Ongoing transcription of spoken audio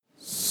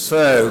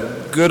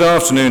So, good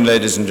afternoon,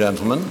 ladies and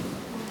gentlemen.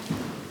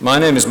 My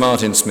name is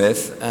Martin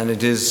Smith, and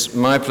it is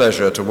my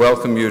pleasure to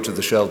welcome you to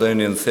the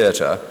Sheldonian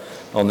Theatre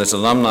on this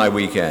alumni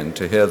weekend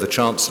to hear the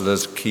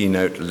Chancellor's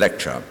keynote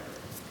lecture.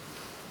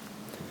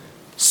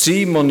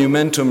 Si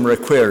monumentum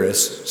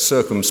requiris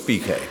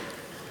circumspice.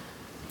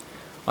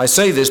 I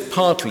say this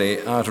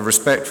partly out of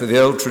respect for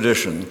the old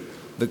tradition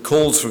that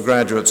calls for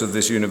graduates of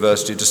this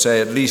university to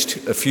say at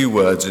least a few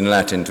words in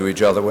Latin to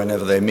each other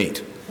whenever they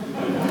meet,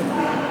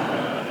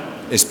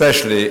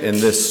 especially in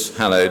this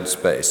hallowed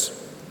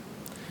space.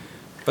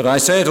 But I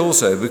say it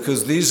also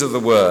because these are the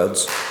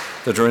words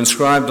that are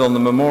inscribed on the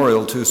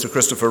memorial to Sir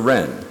Christopher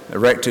Wren,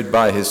 erected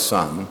by his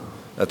son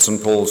at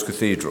St. Paul's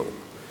Cathedral.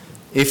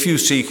 If you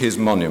seek his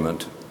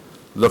monument,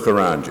 look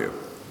around you.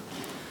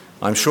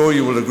 I'm sure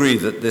you will agree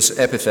that this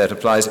epithet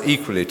applies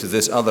equally to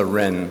this other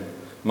Wren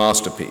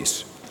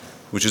masterpiece,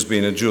 which has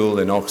been a jewel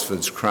in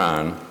Oxford's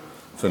crown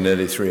for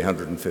nearly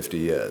 350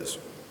 years.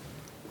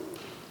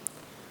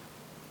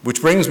 Which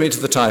brings me to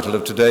the title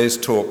of today's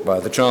talk by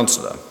the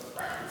Chancellor,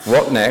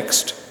 What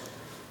Next?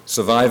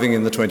 Surviving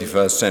in the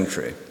 21st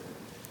Century.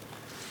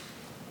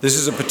 This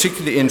is a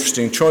particularly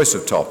interesting choice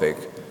of topic,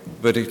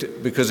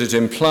 because it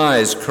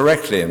implies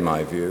correctly, in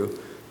my view,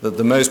 that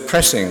the most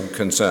pressing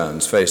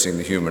concerns facing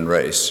the human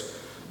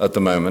race at the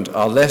moment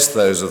are less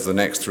those of the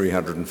next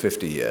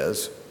 350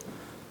 years,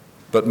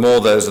 but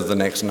more those of the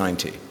next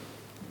 90.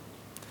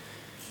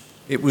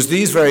 It was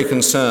these very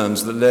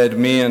concerns that led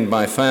me and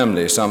my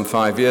family some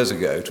 5 years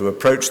ago to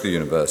approach the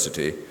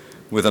university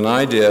with an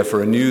idea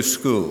for a new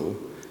school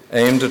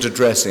aimed at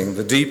addressing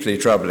the deeply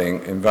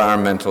troubling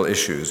environmental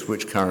issues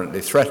which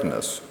currently threaten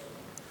us.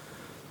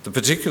 The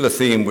particular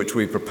theme which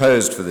we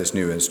proposed for this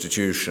new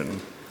institution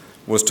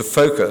was to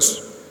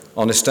focus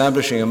on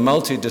establishing a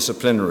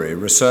multidisciplinary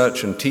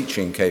research and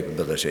teaching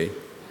capability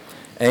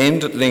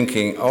aimed at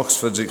linking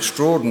Oxford's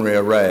extraordinary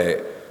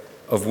array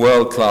of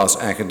world-class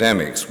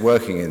academics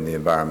working in the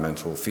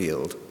environmental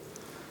field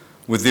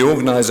with the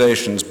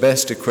organizations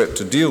best equipped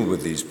to deal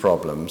with these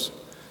problems,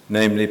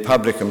 namely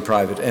public and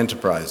private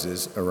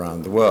enterprises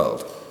around the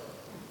world.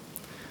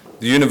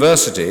 The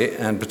university,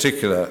 and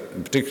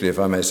particularly, if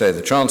I may say,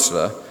 the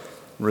Chancellor,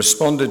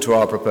 responded to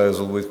our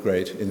proposal with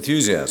great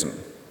enthusiasm.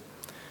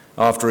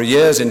 After a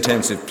year's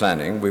intensive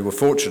planning, we were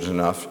fortunate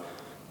enough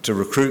to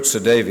recruit Sir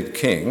David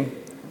King,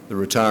 the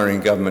retiring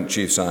government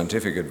chief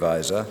scientific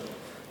advisor,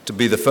 to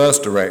be the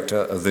first director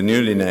of the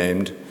newly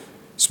named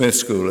Smith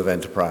School of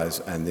Enterprise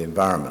and the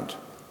Environment.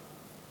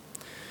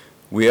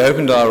 We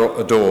opened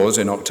our doors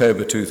in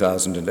October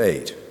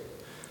 2008.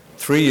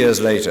 3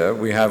 years later,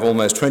 we have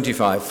almost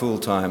 25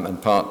 full-time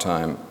and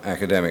part-time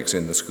academics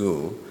in the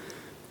school,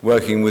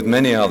 working with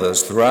many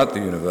others throughout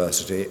the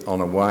university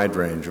on a wide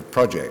range of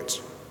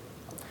projects.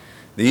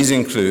 These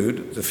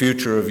include the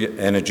future of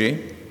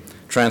energy,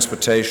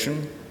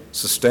 transportation,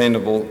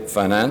 sustainable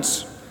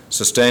finance,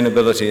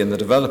 sustainability in the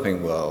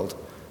developing world,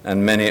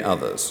 and many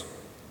others.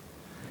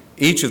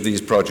 Each of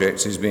these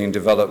projects is being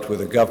developed with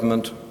a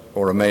government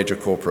or a major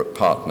corporate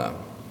partner.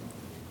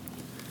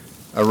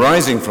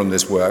 Arising from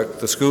this work,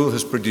 the school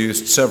has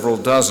produced several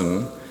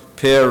dozen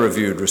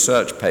peer-reviewed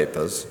research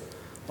papers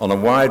on a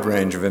wide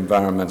range of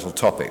environmental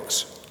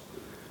topics.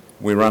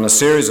 We run a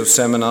series of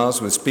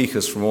seminars with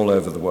speakers from all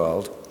over the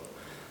world.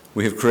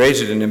 We have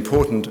created an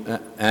important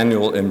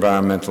annual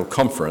environmental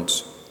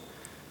conference,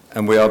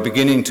 and we are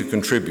beginning to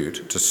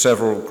contribute to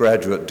several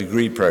graduate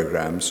degree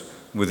programs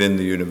within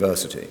the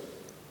university.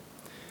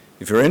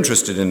 If you're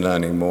interested in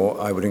learning more,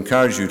 I would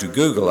encourage you to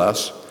Google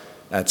us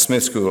at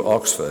Smith School,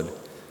 Oxford,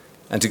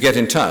 and to get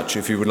in touch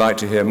if you would like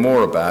to hear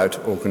more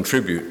about or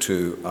contribute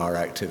to our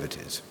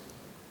activities.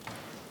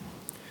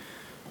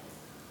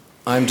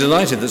 I'm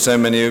delighted that so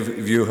many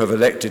of you have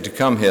elected to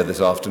come here this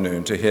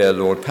afternoon to hear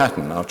Lord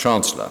Patten, our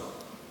Chancellor.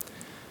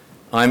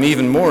 I'm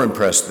even more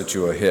impressed that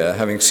you are here,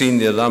 having seen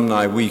the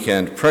Alumni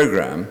Weekend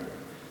programme,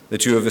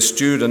 that you have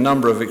eschewed a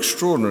number of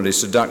extraordinarily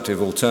seductive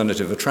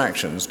alternative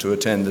attractions to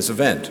attend this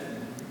event.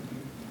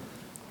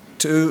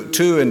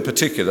 Two in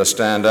particular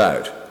stand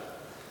out.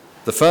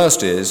 The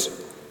first is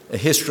a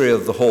history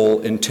of the hall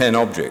in 10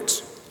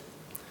 objects.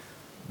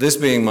 This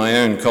being my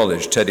own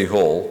college, Teddy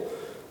Hall,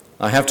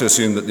 I have to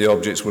assume that the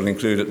objects will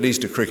include at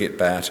least a cricket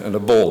bat and a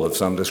ball of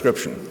some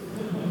description.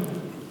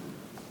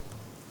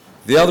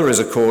 The other is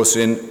a course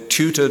in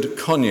tutored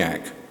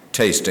cognac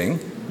tasting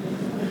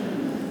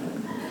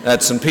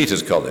at St.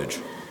 Peter's College,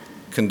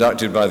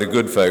 conducted by the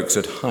good folks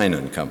at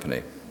Hine &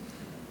 Company.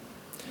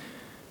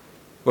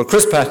 Well,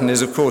 Chris Patten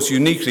is, of course,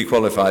 uniquely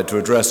qualified to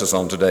address us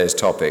on today's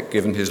topic,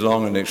 given his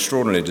long and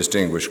extraordinarily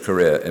distinguished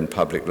career in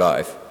public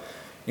life,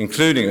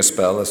 including a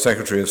spell as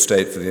Secretary of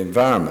State for the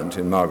Environment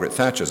in Margaret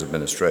Thatcher's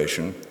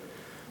administration,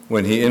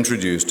 when he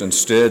introduced and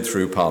steered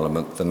through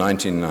Parliament the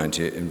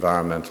 1990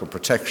 Environmental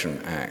Protection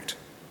Act.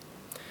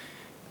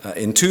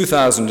 In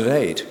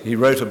 2008, he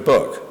wrote a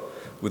book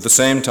with the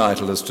same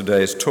title as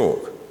today's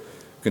talk,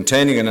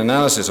 containing an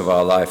analysis of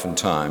our life and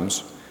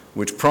times,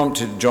 which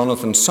prompted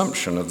Jonathan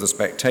Sumption of The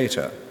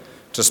Spectator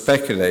to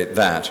speculate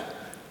that,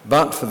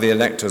 but for the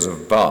electors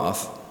of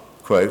Bath,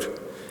 quote,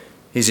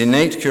 His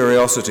innate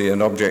curiosity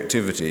and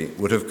objectivity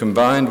would have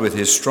combined with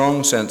his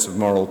strong sense of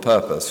moral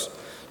purpose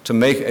to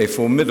make a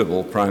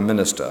formidable Prime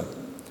Minister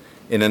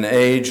in an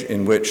age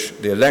in which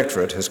the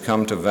electorate has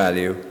come to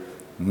value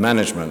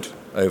management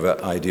over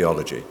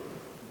ideology.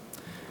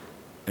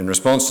 In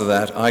response to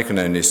that, I can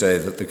only say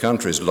that the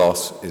country's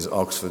loss is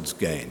Oxford's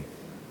gain.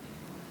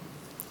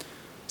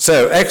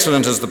 So,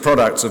 excellent as the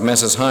products of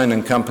Messrs. Hine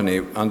and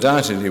Company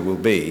undoubtedly will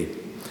be,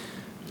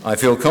 I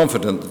feel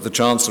confident that the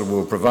Chancellor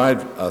will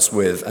provide us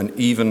with an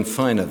even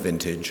finer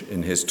vintage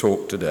in his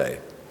talk today.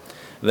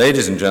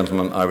 Ladies and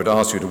gentlemen, I would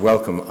ask you to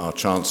welcome our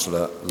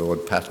Chancellor,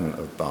 Lord Patten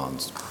of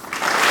Barnes.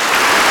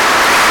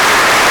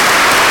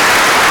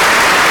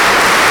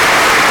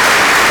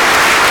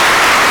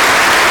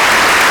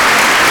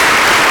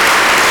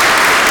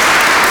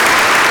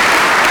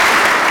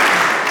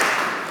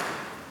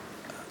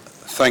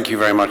 Thank you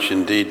very much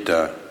indeed,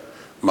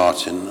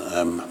 Martin.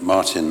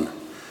 Martin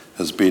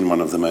has been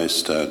one of the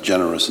most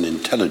generous and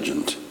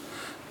intelligent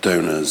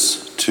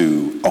donors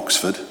to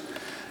Oxford.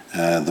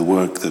 The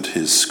work that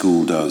his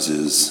school does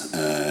is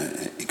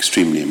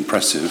extremely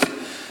impressive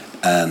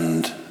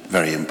and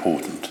very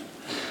important.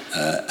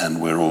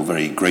 And we're all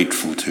very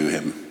grateful to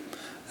him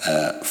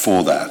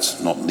for that,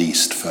 not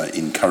least for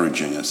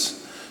encouraging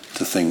us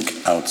to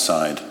think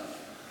outside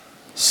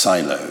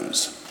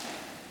silos.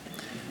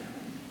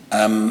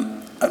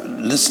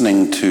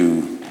 Listening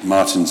to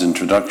Martin's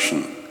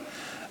introduction,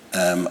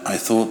 I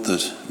thought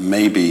that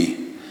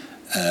maybe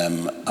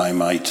I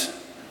might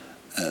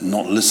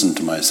not listen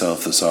to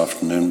myself this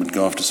afternoon, but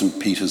go off to St.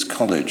 Peter's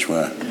College,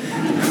 where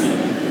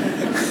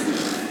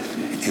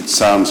it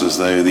sounds as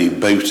though the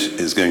boat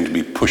is going to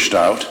be pushed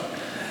out.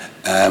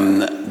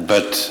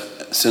 But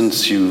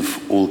since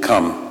you've all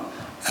come,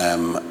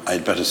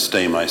 I'd better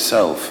stay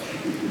myself.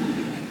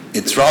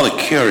 It's rather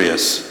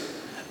curious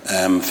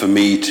for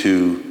me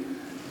to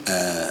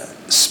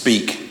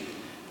speak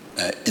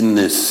in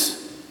this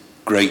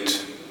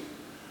great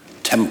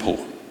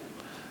temple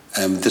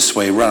this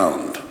way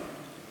round.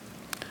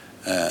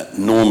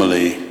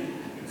 Normally,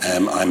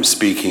 I'm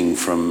speaking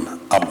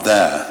from up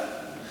there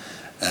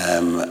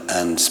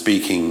and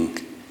speaking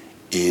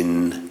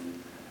in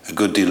a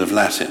good deal of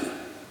Latin.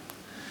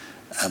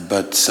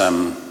 But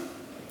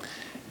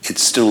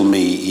it's still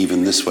me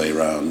even this way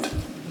round.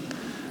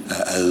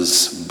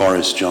 As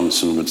Boris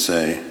Johnson would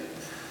say,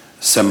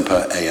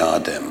 semper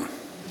eadem.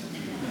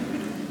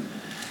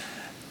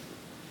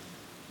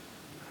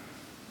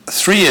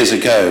 3 years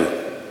ago,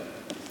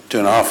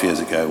 2.5 years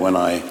ago, when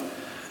I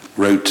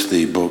wrote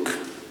the book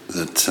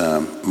that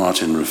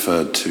Martin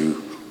referred to,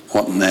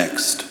 What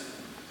Next?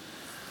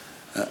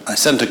 I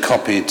sent a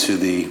copy to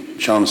the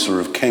Chancellor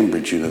of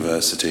Cambridge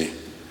University,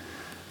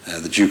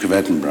 the Duke of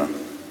Edinburgh,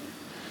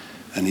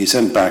 and he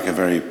sent back a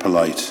very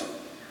polite,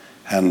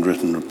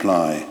 handwritten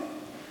reply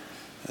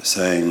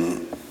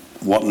saying,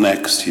 what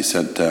next? He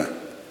said,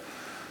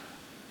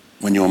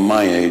 when you're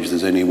my age,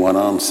 there's only one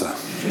answer.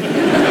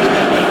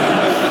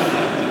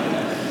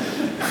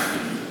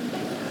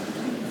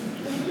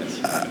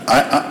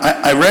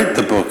 I wrote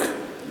the book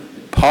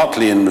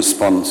partly in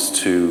response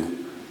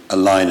to a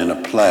line in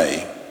a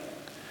play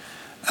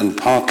and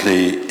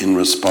partly in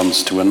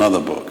response to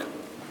another book.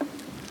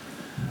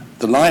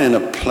 The line in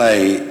a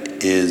play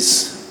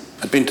is,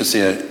 I'd been to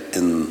see it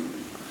in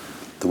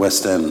the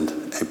West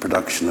End, a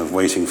production of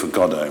Waiting for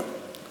Godot.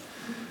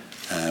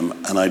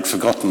 And I'd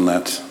forgotten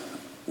that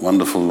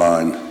wonderful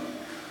line,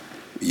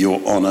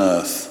 you're on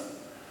earth,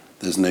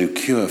 there's no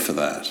cure for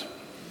that.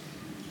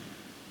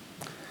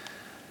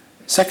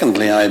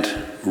 Secondly, I'd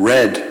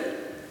read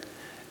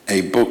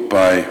a book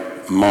by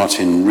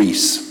Martin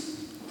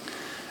Rees,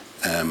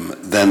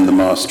 then the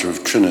master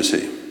of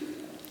Trinity.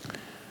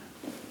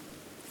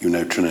 You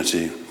know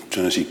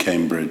Trinity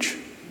Cambridge.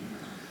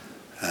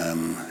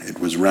 It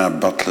was Rab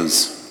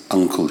Butler's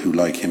uncle who,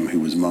 like him, who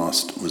was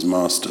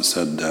master,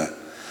 said,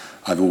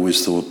 I've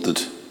always thought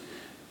that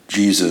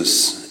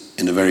Jesus,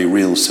 in a very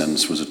real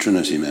sense, was a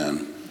Trinity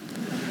man.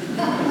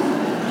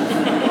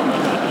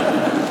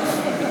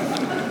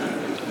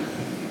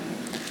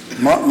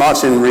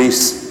 Martin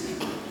Rees,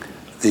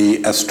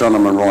 the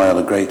Astronomer Royal,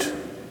 a great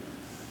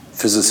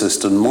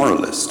physicist and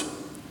moralist,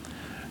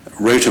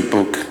 wrote a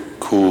book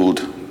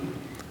called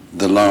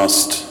The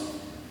Last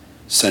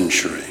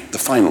Century, The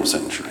Final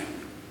Century.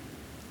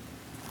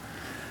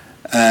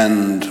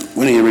 And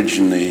when he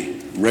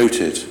originally wrote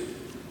it,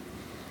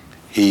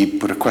 he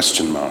put a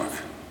question mark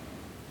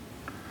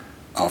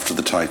after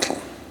the title.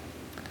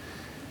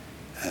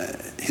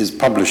 His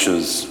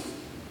publishers,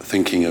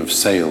 thinking of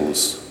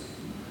sales,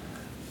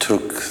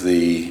 took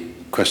the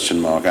question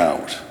mark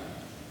out.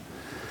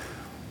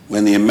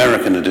 When the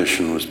American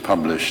edition was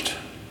published,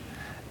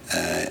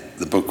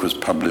 the book was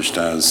published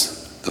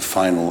as The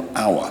Final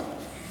Hour.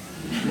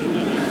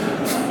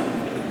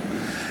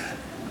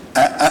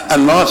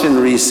 And Martin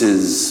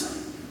Rees's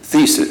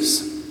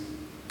thesis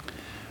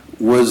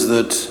was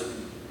that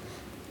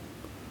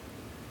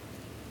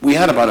we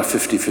had about a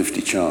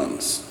 50-50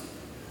 chance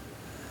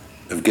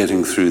of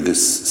getting through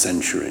this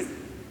century.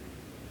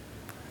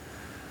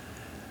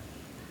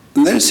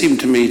 And those seem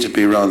to me to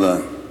be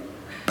rather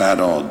bad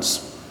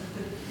odds.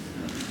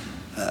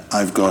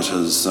 I've got,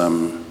 as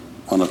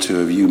one or two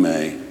of you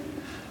may,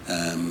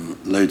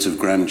 loads of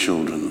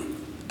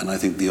grandchildren, and I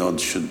think the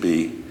odds should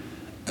be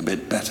a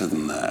bit better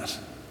than that.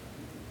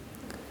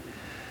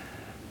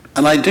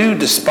 And I do,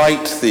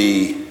 despite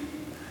the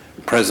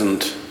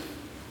present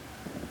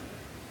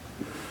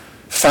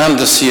fin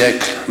de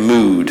siècle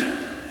mood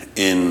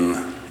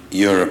in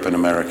Europe and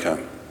America,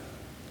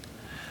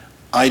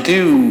 I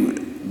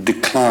do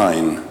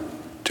decline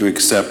to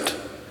accept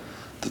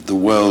that the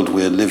world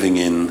we're living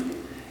in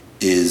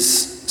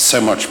is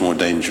so much more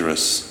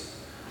dangerous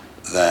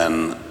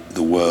than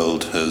the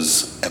world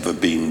has ever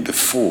been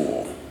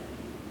before.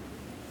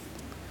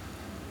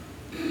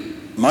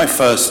 My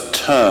first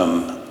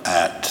term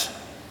at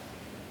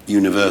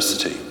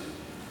university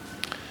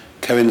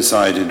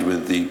coincided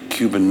with the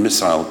Cuban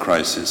Missile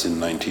Crisis in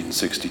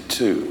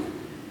 1962,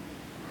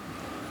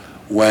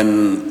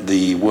 when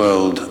the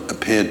world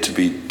appeared to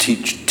be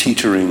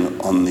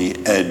teetering on the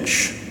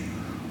edge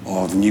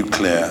of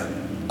nuclear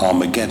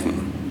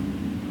Armageddon.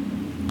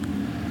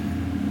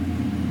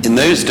 In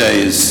those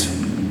days,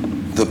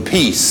 the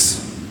peace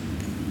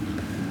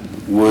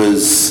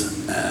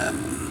was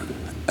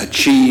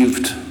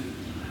achieved,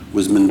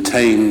 was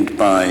maintained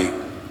by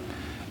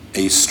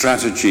a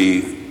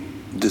strategy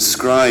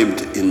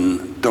described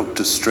in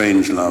Dr.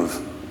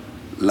 Strangelove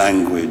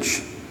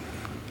language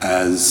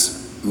as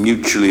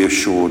mutually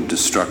assured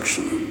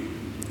destruction,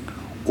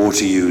 or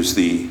to use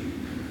the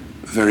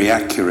very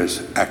accurate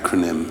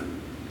acronym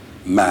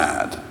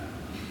MAD.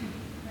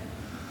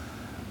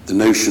 The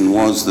notion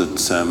was that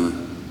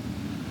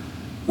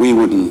we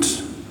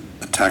wouldn't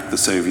attack the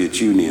Soviet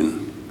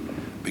Union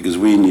because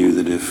we knew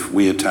that if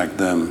we attacked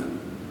them,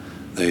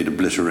 they'd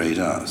obliterate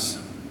us,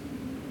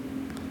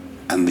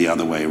 and the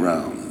other way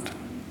around.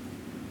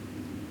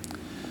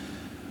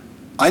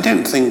 I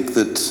don't think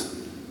that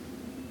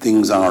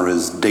things are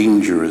as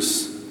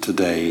dangerous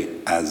today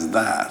as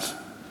that.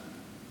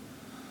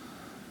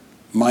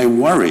 My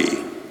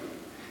worry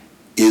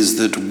is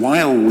that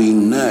while we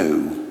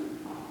know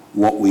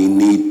what we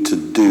need to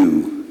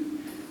do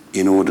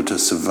in order to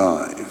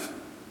survive,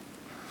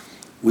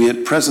 we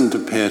at present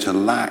appear to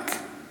lack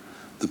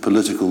the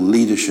political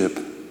leadership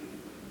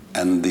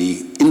and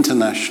the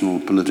international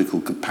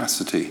political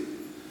capacity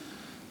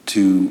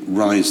to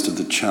rise to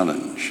the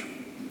challenge,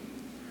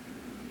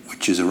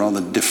 which is a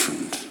rather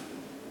different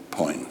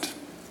point.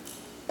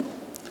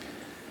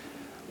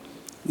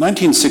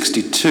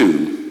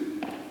 1962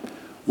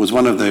 was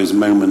one of those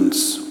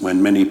moments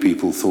when many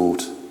people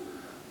thought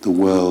the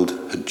world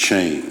had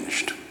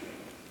changed.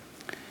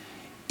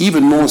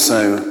 Even more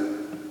so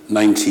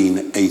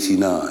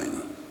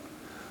 1989,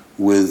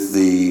 with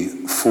the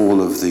fall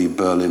of the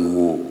Berlin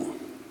Wall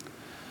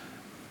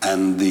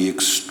and the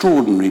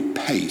extraordinary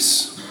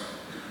pace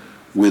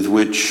with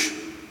which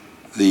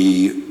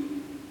the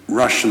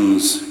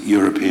Russians'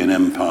 European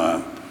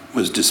empire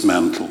was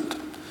dismantled.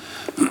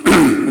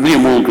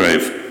 William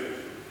Walgrave,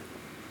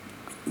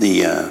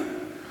 the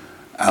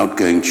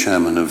outgoing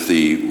chairman of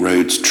the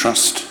Rhodes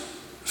Trust,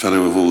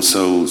 Fellow of All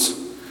Souls,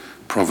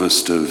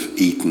 Provost of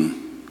Eton,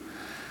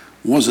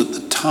 was at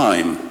the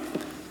time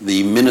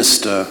the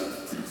Minister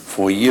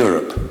for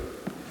Europe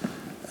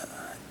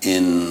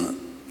in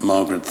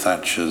Margaret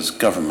Thatcher's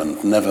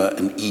government. Never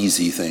an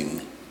easy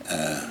thing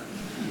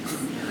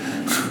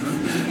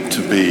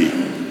to be.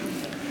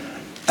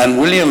 And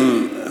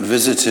William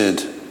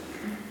visited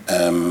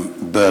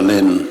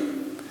Berlin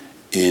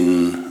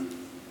in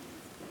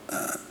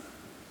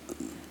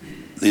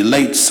the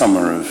late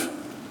summer of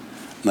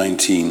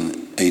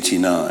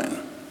 1989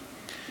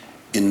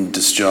 in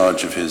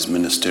discharge of his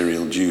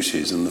ministerial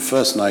duties. And the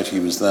first night he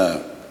was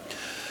there,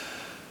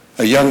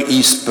 a young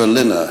East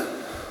Berliner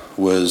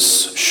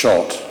was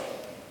shot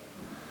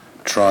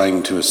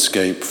trying to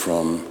escape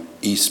from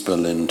East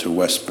Berlin to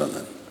West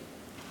Berlin.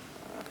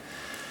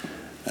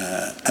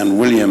 And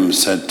William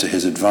said to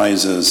his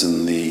advisors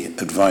and the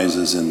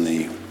advisors in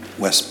the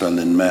West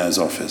Berlin mayor's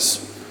office,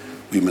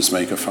 "We must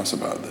make a fuss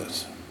about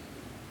this."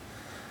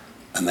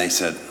 And they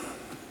said,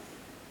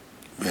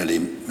 "Really,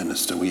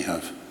 Minister, we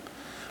have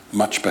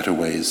much better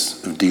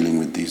ways of dealing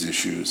with these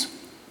issues.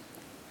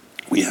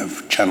 We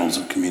have channels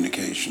of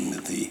communication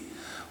with the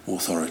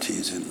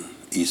authorities in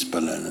East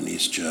Berlin and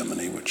East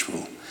Germany, which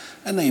will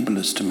enable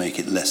us to make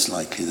it less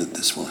likely that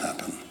this will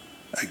happen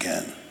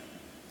again."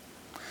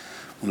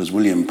 Well, as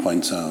William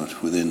points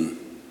out, within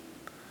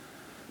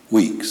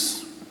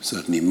weeks,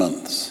 certainly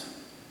months,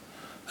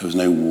 there was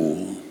no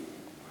wall,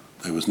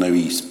 there was no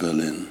East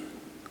Berlin,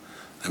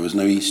 there was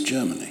no East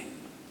Germany,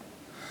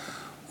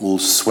 all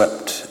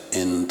swept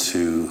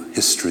into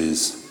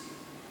history's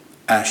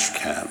ash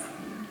can.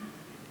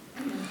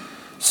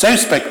 So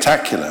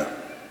spectacular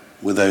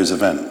were those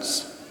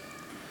events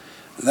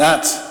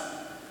that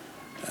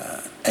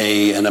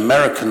an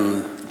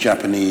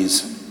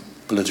American-Japanese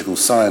political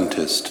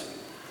scientist,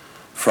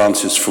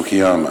 Francis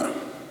Fukuyama,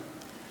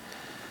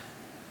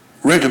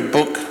 wrote a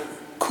book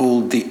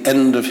called The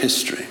End of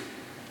History,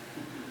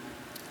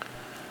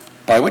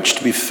 by by which,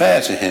 to be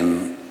fair to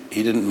him,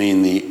 he didn't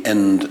mean the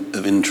end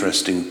of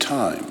interesting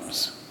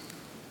times.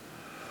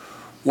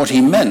 What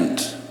he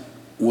meant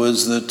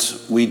was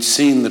that we'd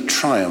seen the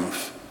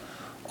triumph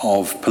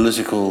of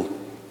political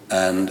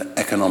and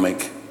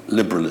economic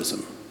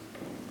liberalism,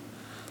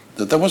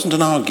 that there wasn't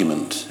an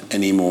argument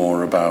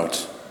anymore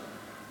about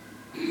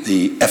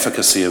the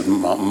efficacy of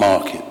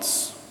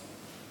markets.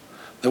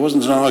 There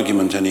wasn't an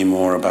argument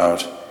anymore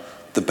about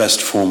the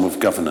best form of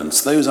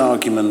governance. Those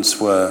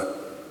arguments were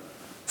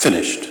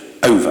finished,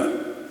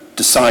 over,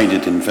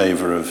 decided in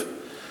favor of,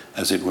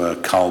 as it were,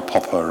 Karl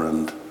Popper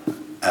and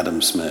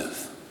Adam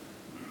Smith.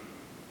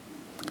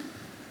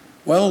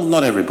 Well,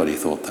 not everybody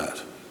thought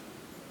that.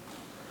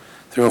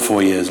 3 or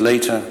 4 years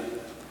later,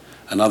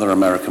 another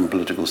American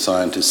political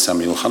scientist,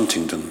 Samuel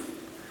Huntington,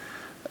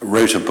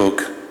 wrote a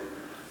book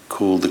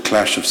called The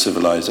Clash of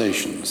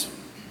Civilizations,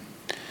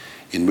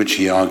 in which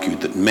he argued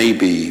that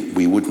maybe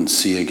we wouldn't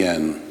see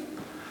again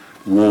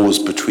wars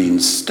between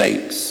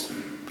states,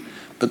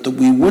 but that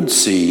we would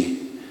see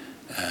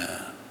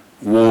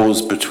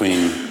wars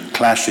between,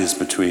 clashes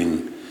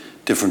between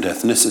different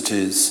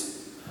ethnicities,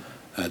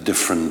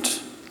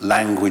 different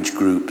language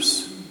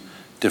groups,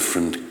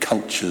 different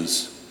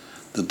cultures,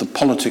 that the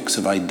politics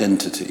of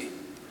identity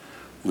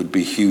would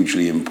be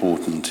hugely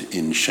important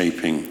in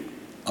shaping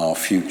our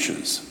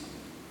futures.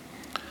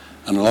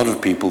 And a lot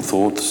of people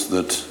thought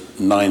that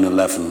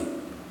 9/11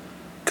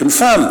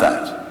 confirmed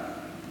that.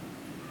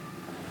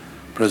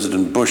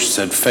 President Bush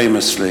said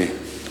famously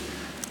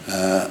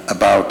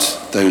about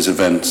those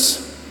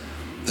events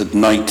that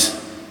night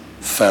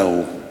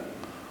fell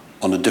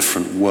on a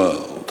different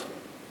world.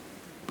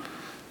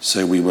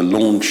 So we were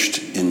launched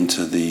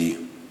into the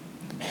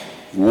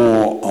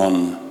war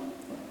on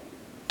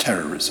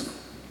terrorism,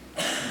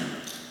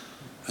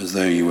 as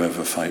though you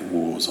ever fight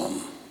wars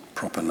on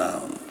proper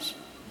nouns.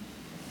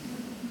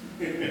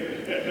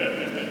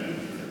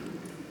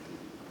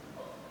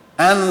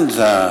 And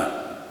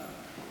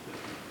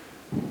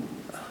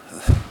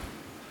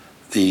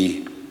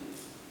the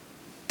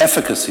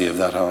efficacy of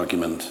that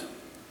argument,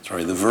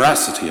 the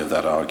veracity of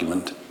that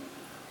argument,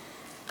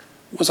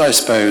 was, I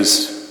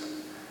suppose,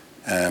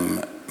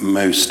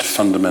 most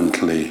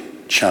fundamentally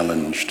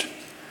challenged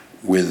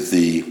with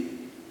the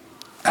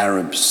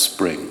Arab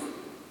Spring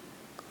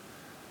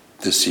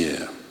this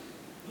year.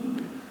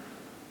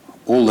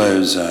 All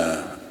those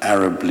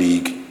Arab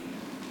League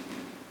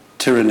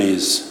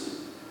tyrannies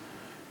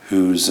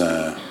whose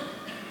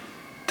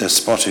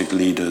despotic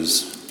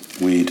leaders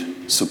we'd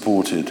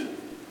supported,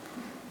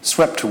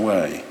 swept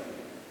away,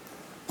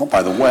 not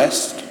by the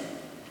West,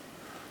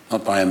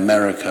 not by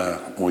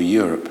America or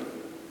Europe,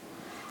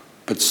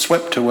 but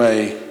swept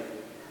away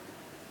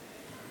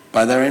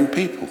by their own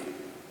people,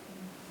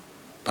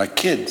 by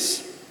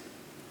kids,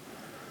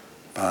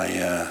 by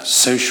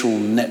social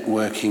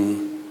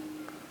networking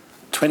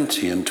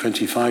 20 and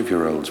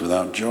 25-year-olds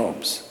without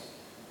jobs.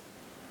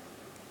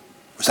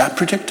 Was that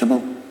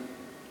predictable?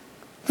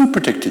 Who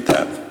predicted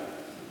that?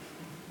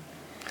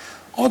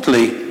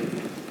 Oddly,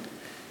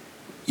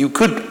 you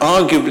could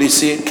arguably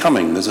see it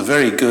coming. There's a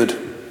very good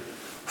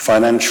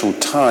Financial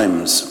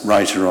Times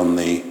writer on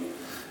the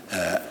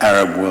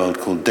Arab world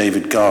called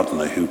David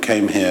Gardner, who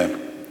came here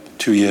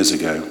 2 years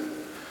ago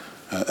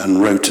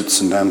and wrote at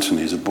St.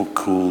 Anthony's a book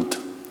called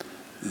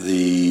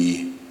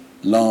The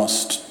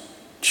Last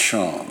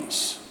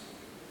Chance,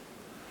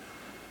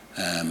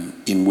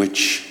 in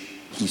which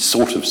he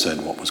sort of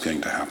said what was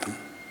going to happen.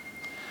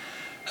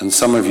 And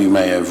some of you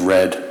may have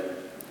read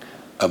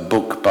a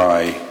book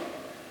by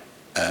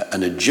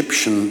an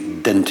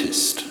Egyptian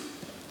dentist,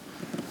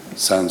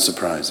 sounds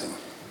surprising,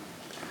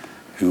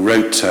 who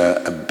wrote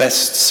a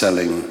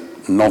best-selling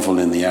novel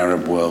in the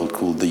Arab world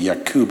called The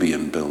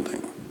Yaqubian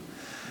Building,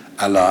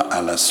 Ala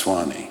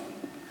al-Aswani.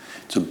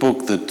 It's a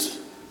book that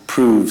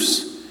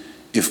proves,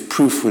 if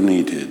proof were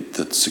needed,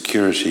 that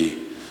security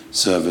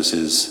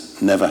services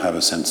never have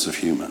a sense of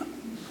humor.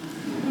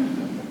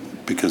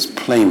 Because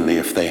plainly,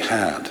 if they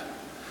had,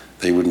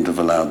 they wouldn't have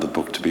allowed the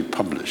book to be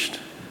published.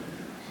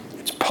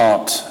 It's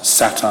part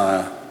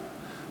satire,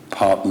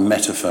 part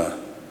metaphor,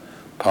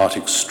 part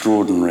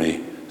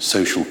extraordinary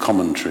social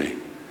commentary,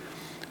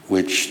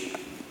 which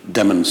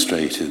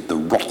demonstrated the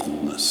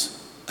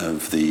rottenness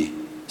of the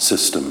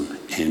system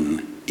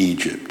in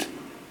Egypt.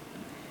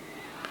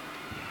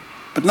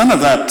 But none of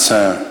that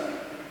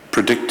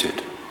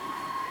predicted.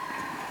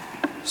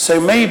 So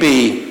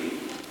maybe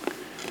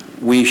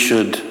we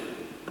should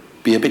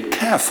be a bit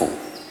careful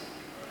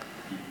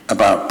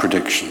about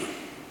prediction.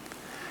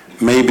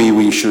 Maybe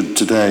we should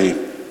today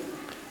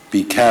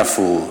be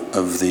careful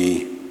of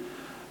the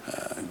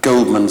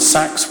Goldman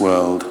Sachs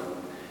world,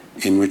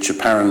 in which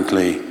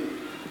apparently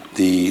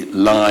the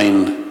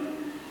line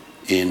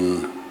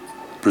in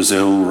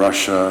Brazil,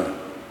 Russia,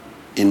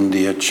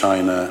 India,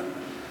 China,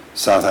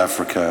 South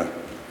Africa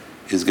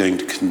is going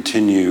to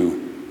continue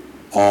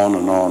on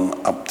and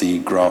on up the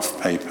graph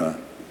paper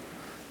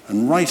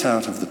and right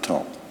out of the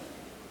top.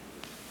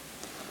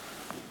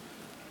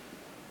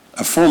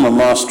 A former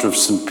master of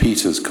St.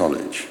 Peter's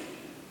College,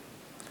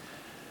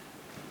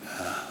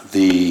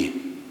 the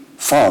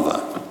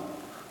father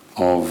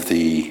of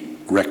the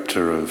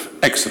rector of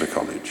Exeter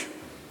College,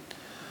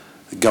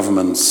 the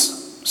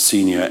government's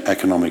senior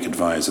economic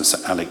advisor, Sir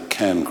Alec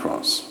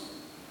Cairncross,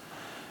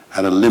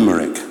 had a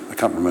limerick. I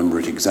can't remember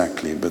it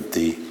exactly, but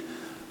the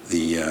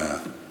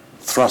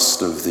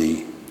thrust of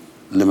the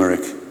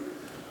limerick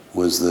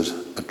was that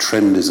a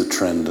trend is a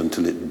trend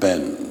until it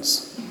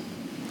bends.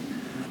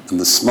 And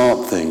the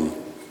smart thing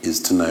is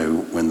to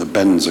know when the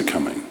bends are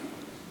coming.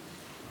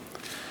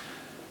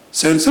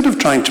 So instead of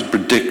trying to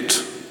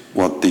predict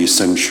what the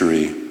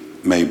century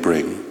may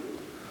bring,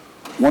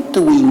 what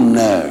do we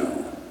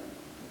know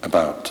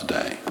about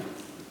today?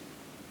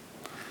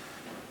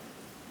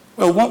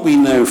 Well, what we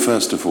know,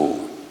 first of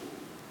all,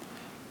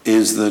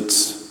 is that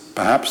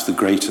perhaps the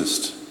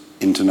greatest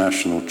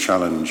international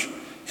challenge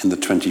in the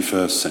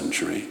 21st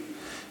century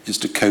is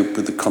to cope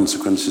with the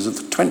consequences of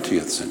the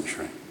 20th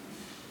century.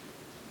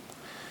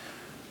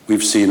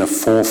 We've seen a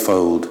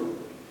fourfold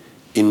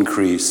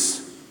increase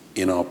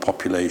in our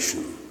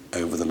population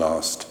over the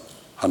last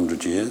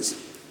 100 years.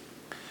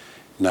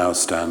 Now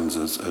stands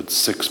at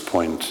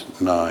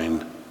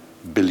 6.9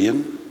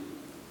 billion.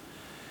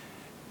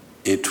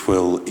 It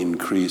will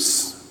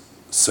increase,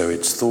 so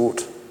it's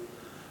thought,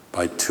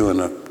 by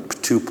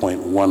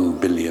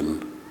 2.1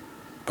 billion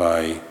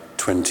by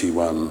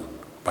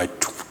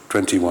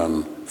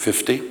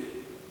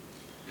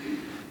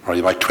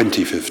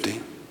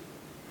 2050,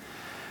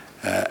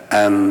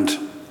 and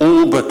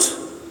all but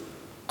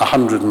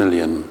 100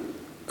 million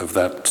of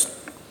that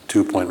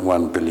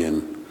 2.1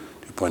 billion,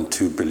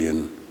 2.2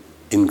 billion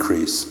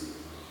increase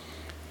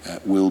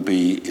will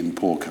be in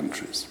poor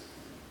countries.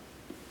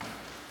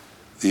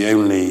 The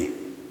only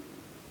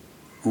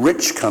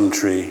rich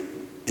country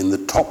in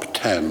the top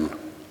 10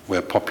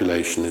 where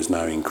population is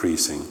now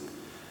increasing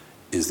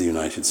is the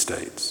United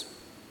States.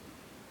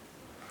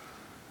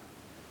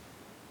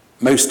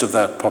 Most of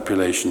that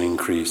population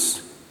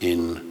increase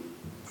in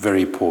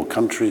very poor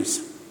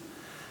countries,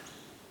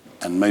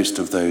 and most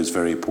of those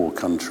very poor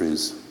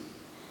countries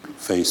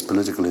face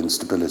political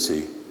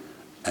instability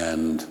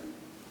and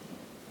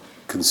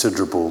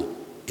considerable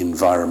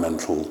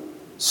environmental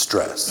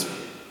stress.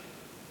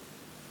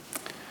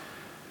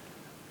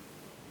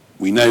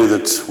 We know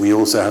that we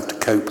also have to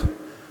cope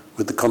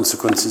with the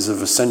consequences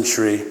of a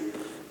century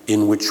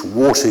in which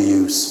water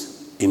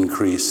use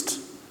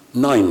increased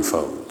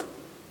ninefold.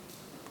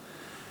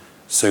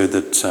 So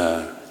that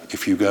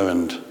if you go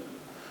and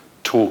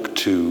talk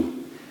to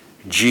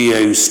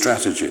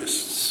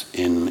geostrategists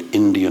in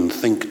Indian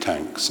think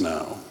tanks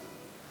now,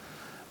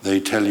 they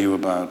tell you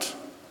about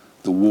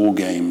the war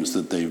games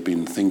that they've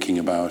been thinking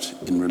about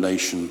in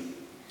relation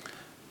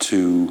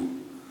to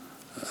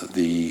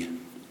the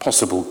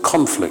possible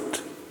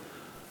conflict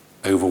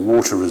over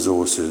water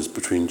resources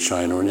between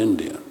China and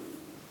India.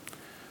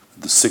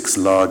 The 6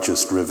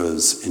 largest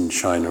rivers in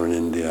China and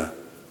India,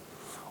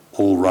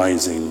 all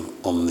rising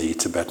on the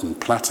Tibetan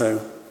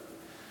plateau,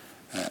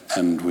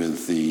 and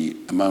with the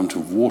amount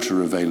of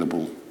water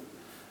available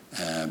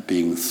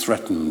being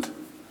threatened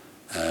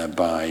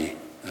by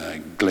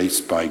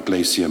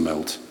glacier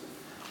melt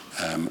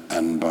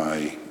and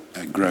by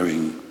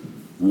growing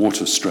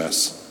water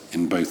stress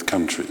in both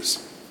countries.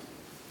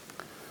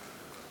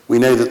 We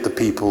know that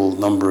the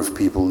number of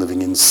people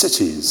living in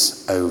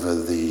cities over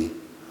the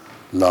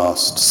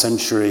last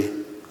century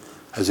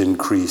has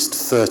increased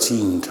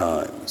 13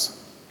 times.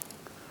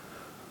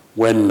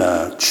 When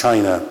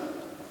China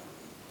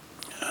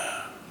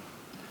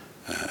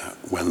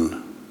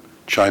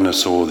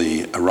saw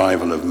the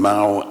arrival of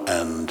Mao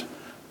and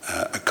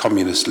a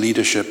communist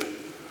leadership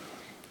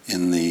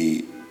in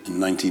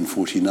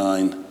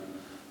 1949,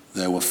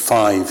 there were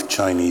 5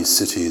 Chinese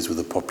cities with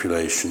a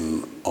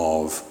population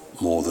of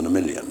more than 1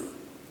 million.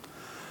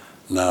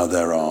 Now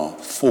there are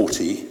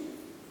 40. There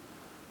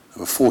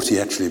were 40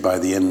 actually by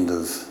the end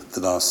of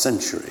the last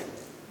century,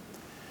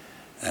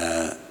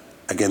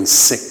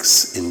 against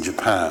 6 in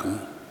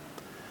Japan,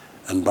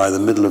 and by the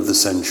middle of the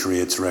century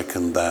it's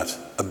reckoned that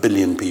 1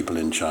 billion people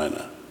in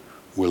China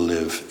will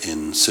live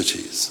in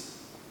cities.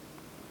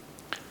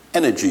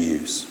 Energy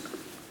use.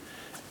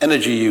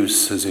 Energy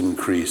use has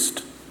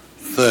increased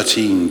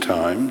 13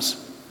 times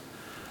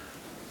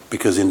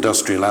because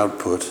industrial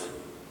output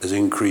has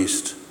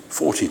increased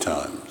 40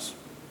 times.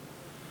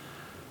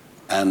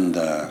 And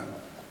a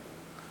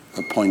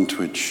point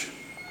which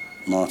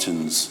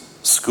Martin's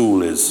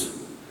school is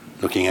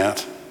looking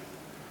at,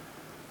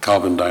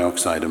 carbon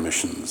dioxide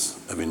emissions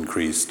have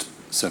increased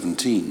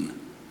 17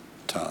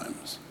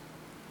 times.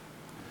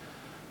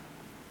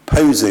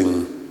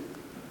 Posing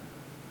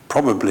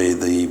probably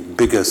the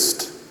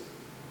biggest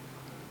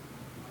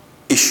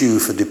issue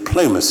for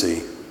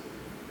diplomacy,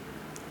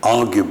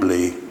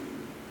 arguably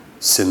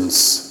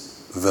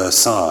since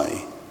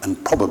Versailles,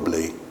 and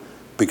probably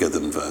bigger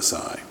than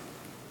Versailles.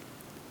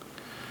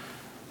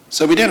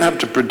 So we don't have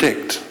to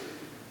predict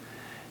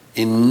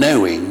in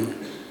knowing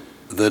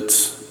that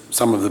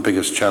some of the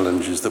biggest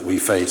challenges that we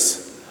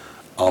face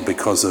are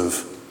because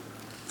of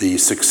the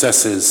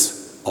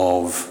successes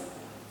of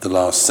the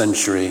last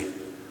century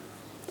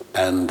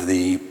and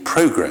the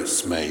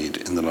progress made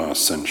in the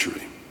last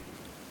century.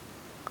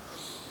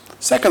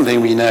 Second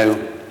thing we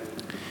know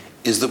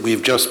is that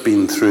we've just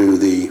been through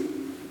the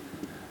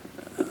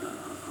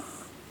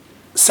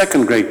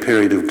second great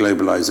period of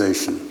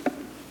globalization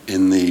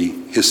in the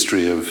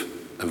history of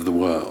the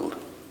world.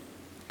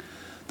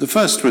 The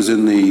first was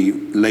in the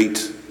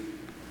late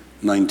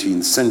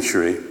 19th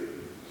century,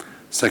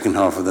 second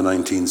half of the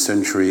 19th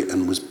century,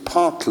 and was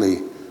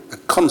partly a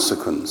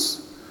consequence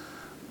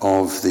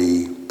of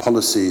the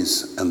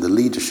policies and the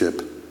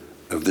leadership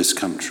of this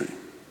country.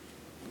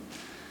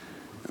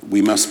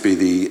 We must be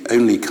the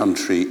only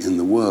country in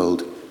the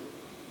world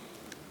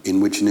in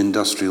which an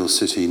industrial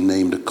city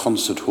named a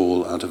concert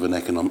hall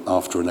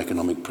after an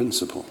economic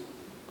principle,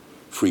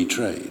 free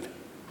trade.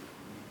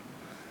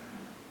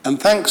 And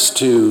thanks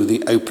to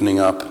the opening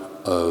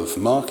up of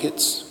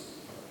markets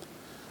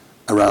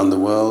around the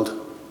world,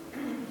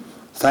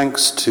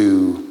 thanks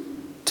to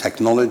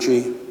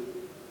technology,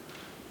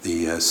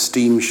 the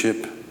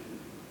steamship,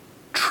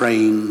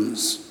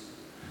 trains,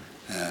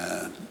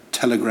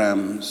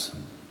 telegrams,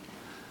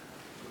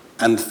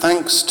 and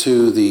thanks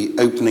to the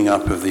opening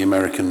up of the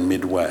American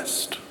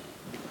Midwest,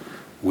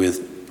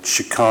 with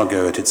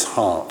Chicago at its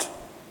heart,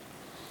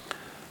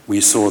 we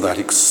saw that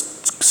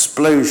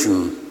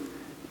explosion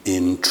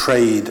in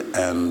trade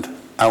and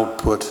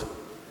output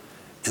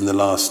in the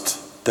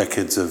last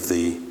decades of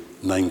the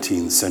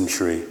 19th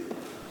century,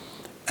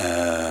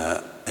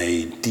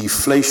 a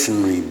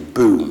deflationary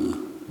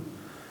boom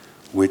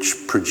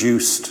which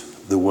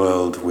produced the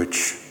world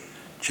which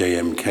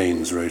J.M.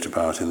 Keynes wrote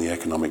about in The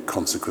Economic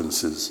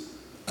Consequences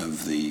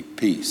of the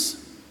Peace.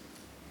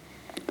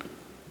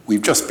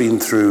 We've just been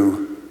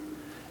through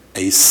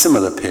a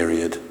similar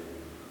period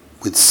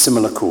with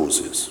similar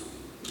causes.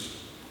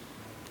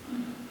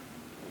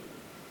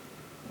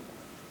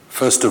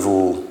 First of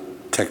all,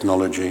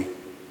 technology,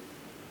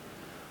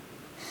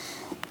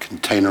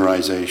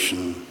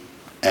 containerization,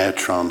 air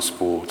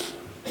transport,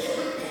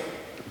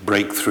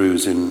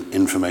 breakthroughs in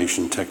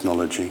information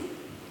technology.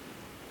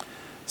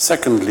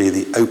 Secondly,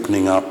 the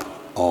opening up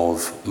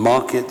of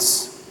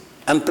markets,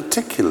 and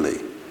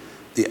particularly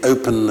the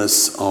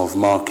openness of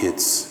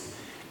markets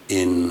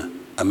in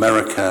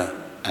America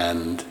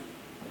and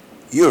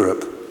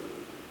Europe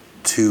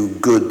to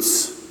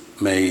goods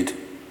made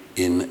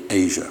in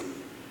Asia.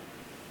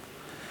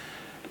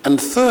 And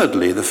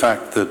thirdly, the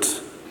fact that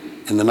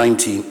in the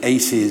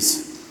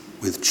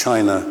 1980s with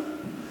China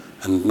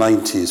and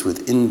 90s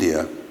with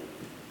India,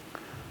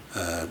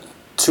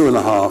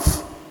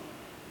 2.5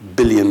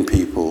 billion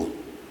people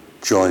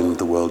joined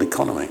the world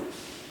economy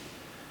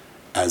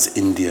as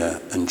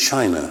India and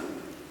China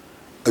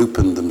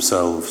opened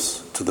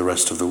themselves to the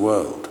rest of the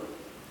world.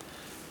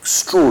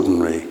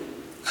 Extraordinary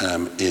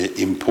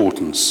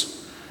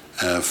importance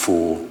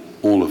for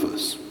all of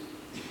us.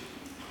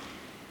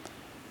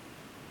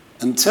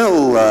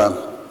 Until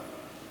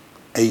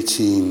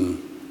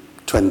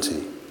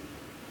 1820,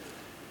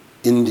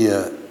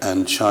 India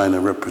and China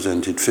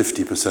represented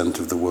 50%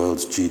 of the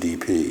world's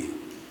GDP.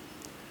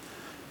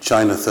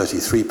 China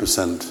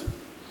 33%,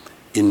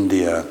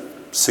 India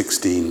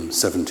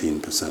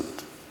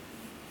 16-17%.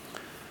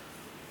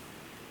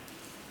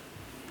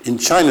 In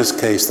China's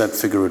case, that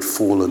figure had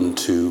fallen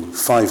to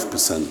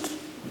 5%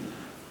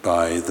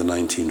 by the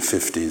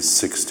 1950s,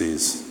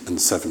 60s, and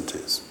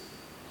 70s,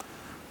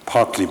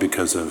 partly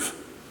because of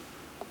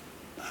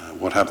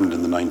what happened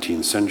in the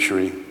 19th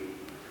century,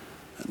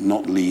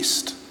 not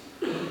least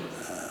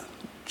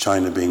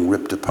China being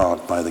ripped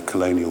apart by the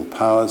colonial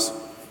powers,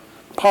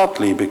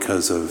 partly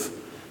because of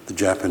the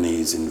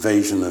Japanese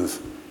invasion of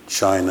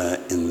China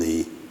in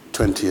the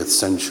 20th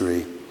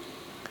century,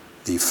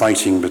 the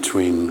fighting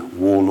between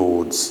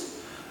warlords,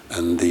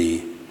 and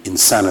the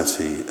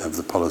insanity of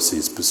the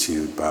policies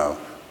pursued by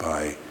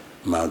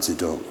Mao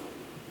Zedong.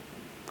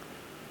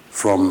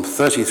 From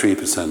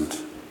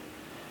 33%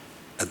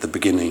 at the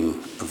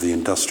beginning of the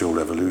Industrial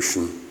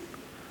Revolution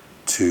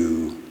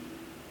to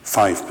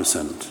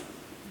 5%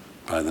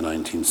 by the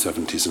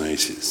 1970s and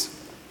 80s.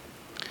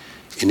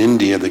 In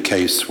India, the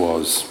case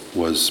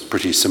was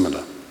pretty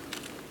similar.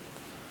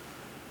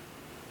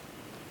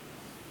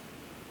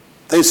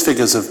 Those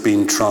figures have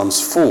been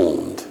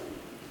transformed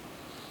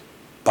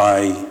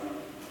by,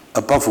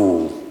 above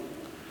all,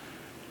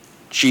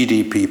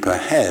 GDP per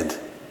head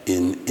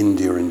in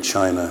India and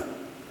China,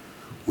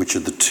 which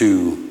are the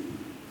two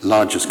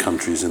largest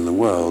countries in the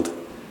world,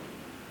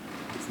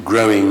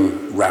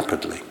 growing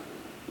rapidly.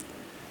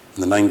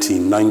 In the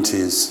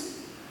 1990s,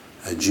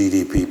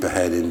 GDP per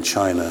head in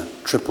China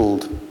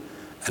tripled,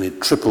 and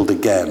it tripled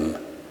again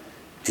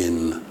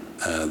in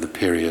the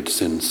period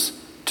since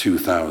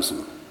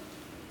 2000.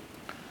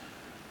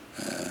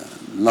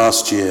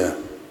 Last year,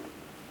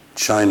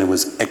 China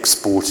was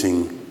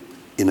exporting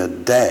in a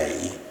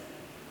day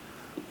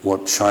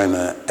what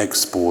China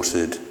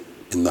exported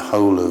in the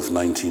whole of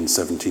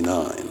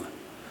 1979,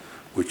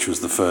 which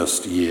was the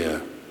first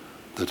year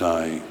that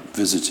I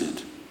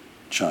visited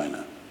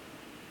China.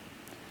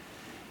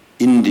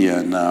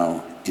 India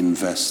now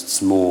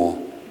invests more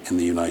in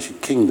the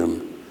United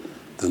Kingdom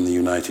than the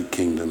United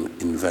Kingdom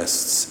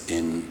invests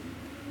in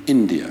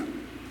India.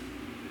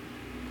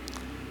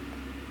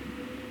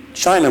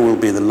 China will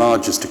be the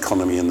largest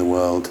economy in the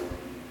world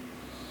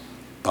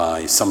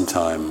by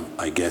sometime,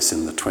 I guess,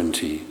 in the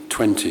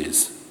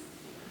 2020s.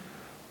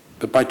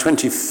 But by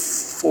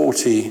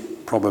 2040,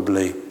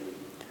 probably,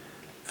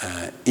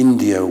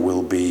 India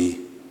will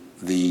be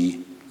the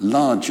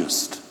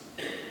largest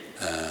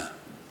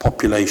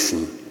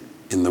population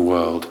in the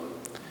world,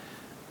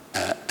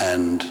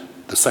 and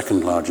the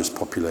second largest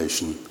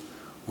population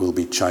will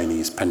be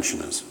Chinese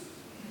pensioners.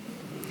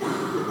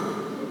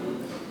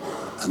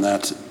 And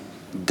that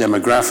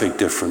demographic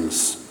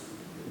difference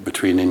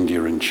between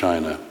India and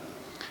China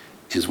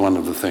is one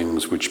of the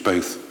things which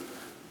both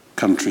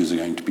countries are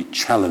going to be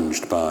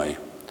challenged by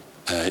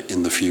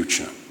in the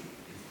future.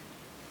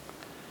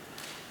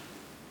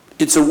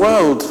 It's a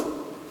world,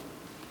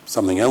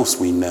 something else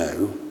we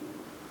know,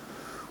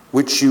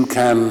 which you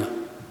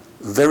can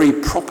very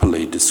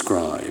properly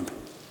describe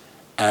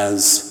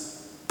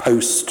as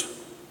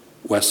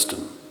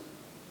post-Western.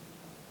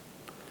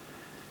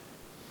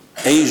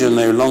 Asia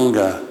no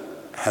longer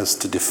has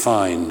to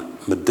define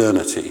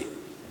modernity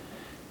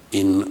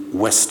in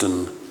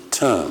Western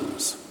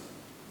terms.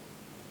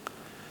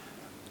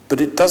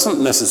 But it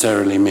doesn't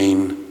necessarily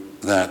mean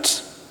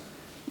that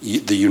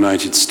the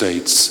United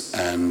States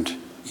and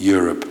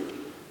Europe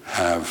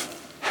have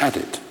had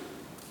it.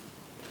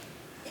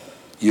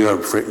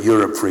 Europe,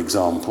 for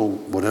example,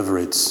 whatever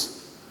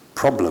its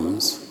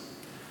problems,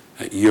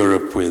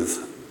 Europe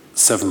with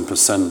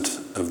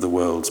 7% of the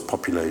world's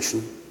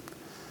population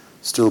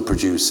still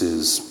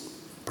produces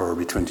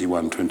probably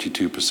 21,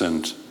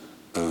 22%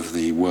 of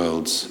the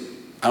world's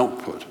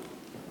output.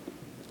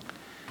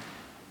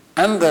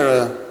 And there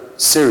are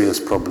serious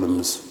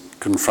problems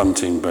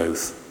confronting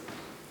both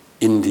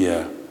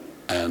India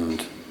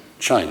and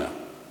China.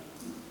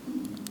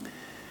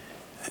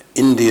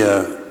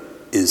 India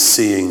is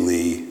seeing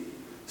the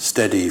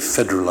steady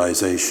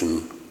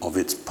federalization of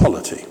its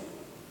polity.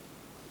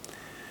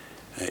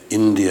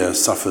 India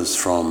suffers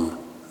from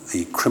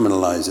the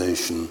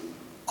criminalization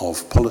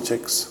of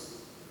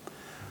politics,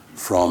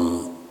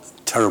 from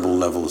terrible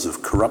levels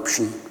of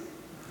corruption,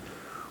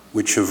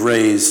 which have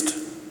raised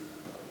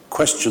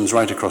questions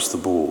right across the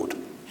board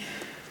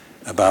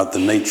about the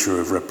nature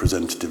of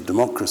representative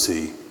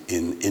democracy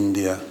in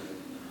India,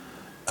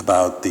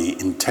 about the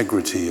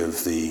integrity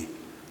of the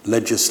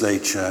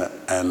legislature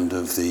and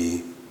of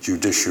the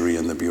judiciary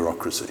and the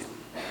bureaucracy.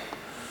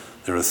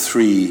 There are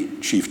 3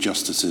 chief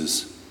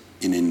justices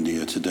in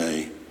India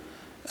today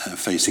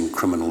facing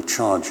criminal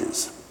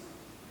charges.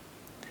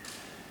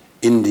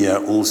 India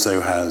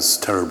also has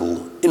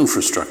terrible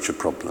infrastructure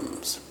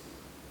problems.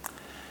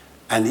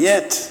 And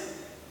yet,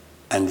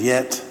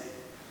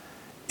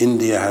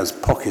 India has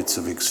pockets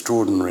of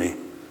extraordinary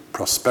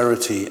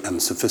prosperity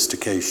and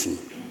sophistication,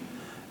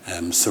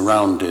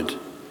 surrounded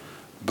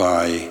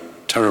by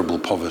terrible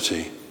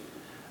poverty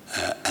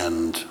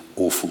and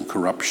awful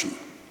corruption.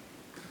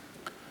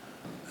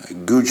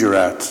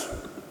 Gujarat,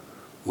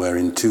 where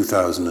in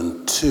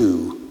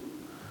 2002,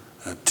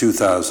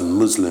 2,000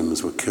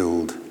 Muslims were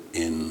killed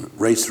in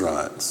race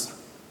riots.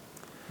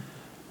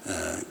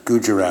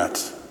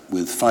 Gujarat,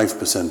 with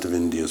 5% of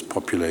India's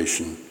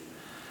population,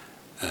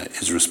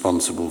 is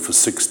responsible for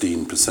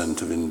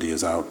 16% of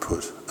India's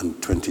output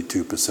and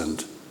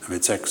 22% of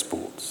its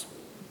exports.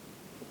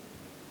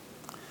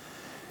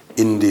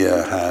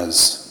 India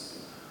has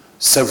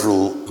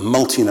several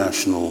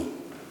multinational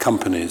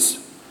companies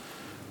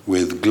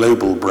with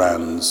global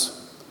brands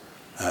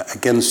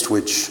against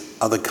which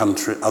other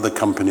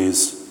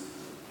companies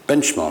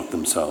benchmark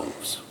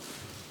themselves.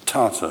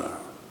 Tata,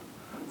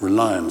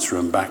 Reliance,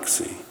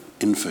 Ranbaxy,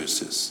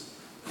 Infosys,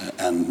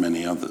 and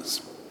many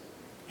others.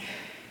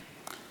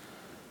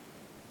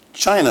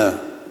 China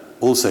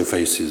also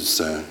faces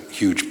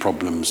huge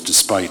problems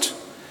despite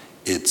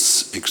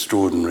its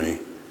extraordinary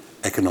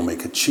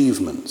economic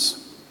achievements,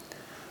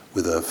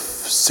 with a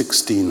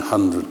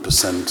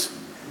 1,600%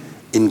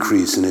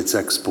 increase in its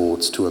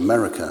exports to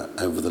America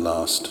over the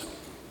last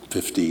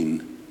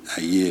 15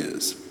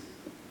 years.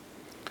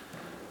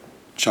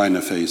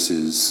 China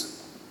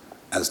faces,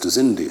 as does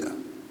India,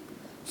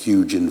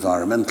 huge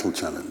environmental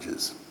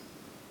challenges.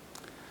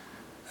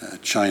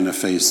 China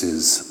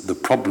faces the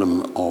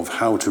problem of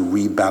how to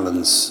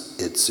rebalance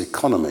its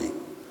economy,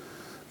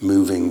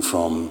 moving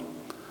from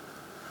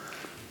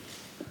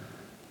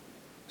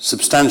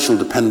substantial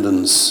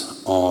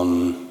dependence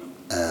on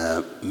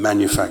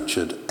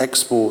manufactured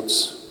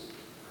exports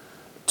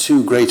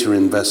to greater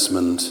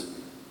investment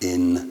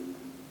in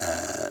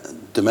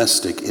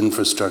domestic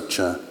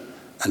infrastructure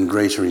and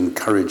greater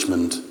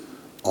encouragement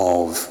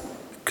of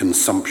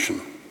consumption.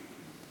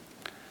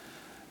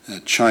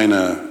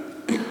 China,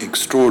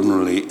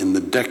 extraordinarily, in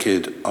the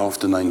decade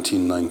after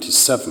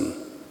 1997,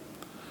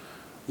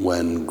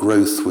 when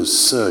growth was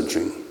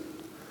surging,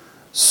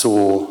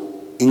 saw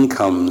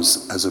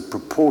incomes as a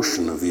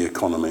proportion of the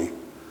economy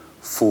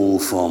fall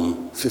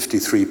from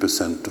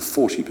 53% to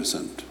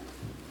 40%.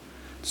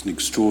 It's an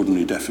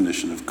extraordinary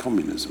definition of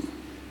communism.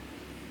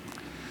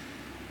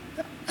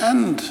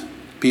 And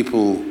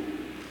people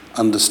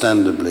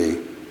understandably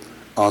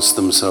ask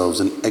themselves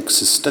an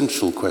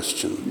existential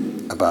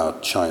question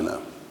about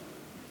China.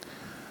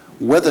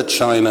 Whether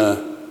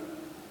China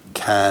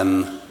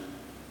can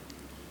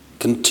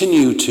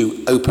continue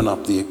to open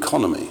up the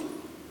economy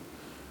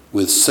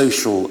with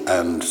social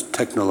and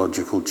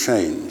technological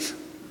change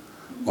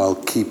while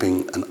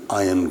keeping an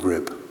iron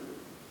grip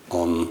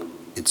on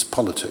its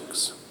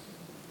politics.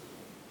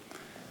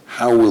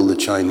 How will the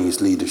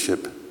Chinese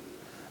leadership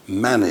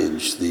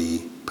manage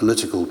the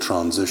political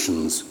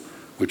transitions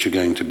which are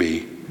going to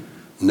be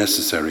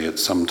necessary at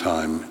some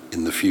time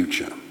in the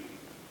future?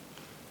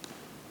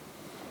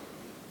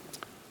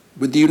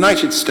 With the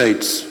United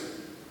States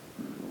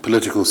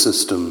political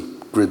system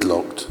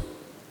gridlocked,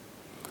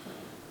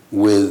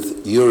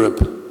 with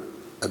Europe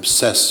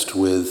obsessed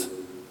with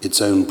its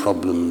own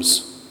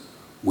problems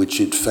which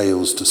it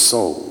fails to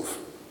solve,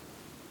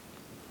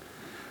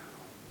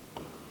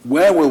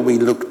 where will we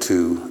look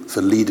to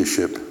for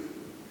leadership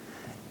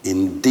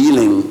in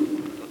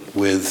dealing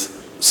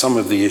with some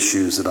of the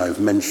issues that I've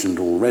mentioned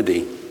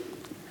already,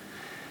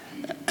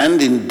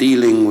 and in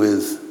dealing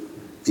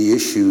with the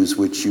issues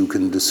which you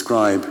can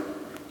describe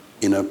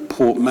in a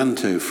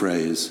portmanteau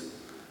phrase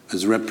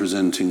as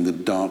representing the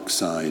dark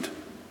side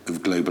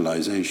of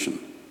globalization?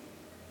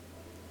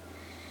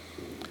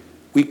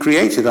 We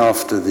created,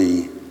 after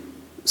the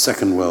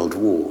Second World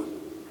War,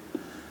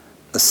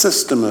 a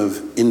system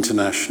of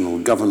international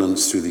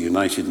governance through the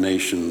United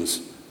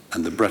Nations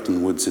and the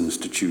Bretton Woods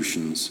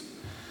institutions,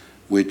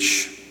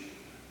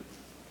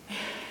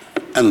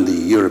 and the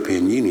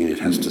European Union, it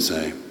has to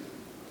say,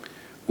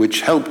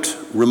 which helped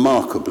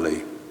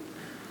remarkably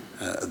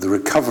the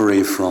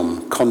recovery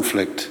from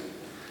conflict,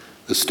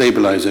 the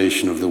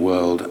stabilization of the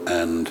world,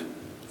 and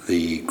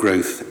the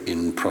growth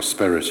in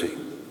prosperity.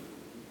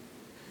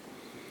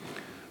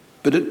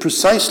 But at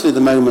precisely the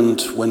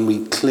moment when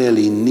we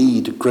clearly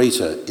need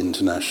greater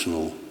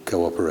international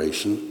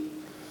cooperation,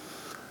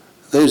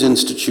 those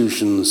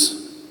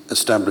institutions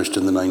established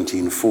in the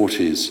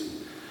 1940s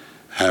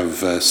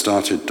have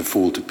started to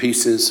fall to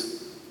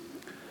pieces.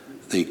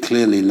 They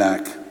clearly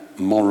lack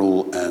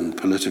moral and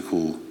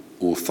political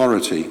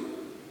authority,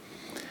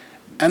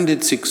 and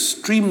it's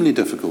extremely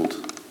difficult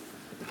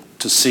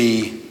to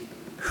see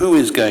who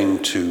is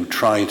going to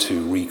try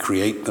to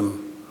recreate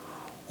them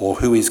or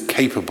who is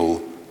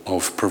capable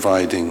of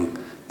providing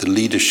the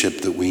leadership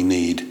that we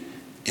need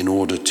in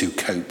order to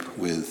cope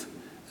with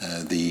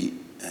the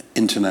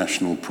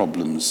international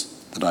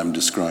problems that I'm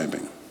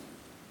describing.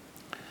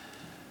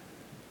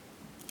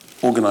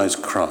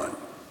 Organized crime,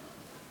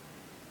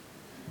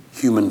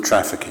 human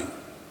trafficking,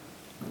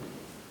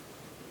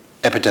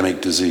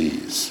 epidemic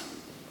disease,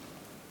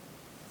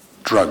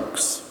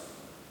 drugs,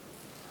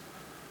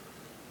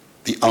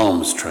 the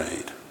arms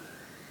trade,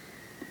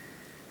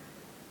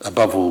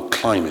 above all,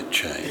 climate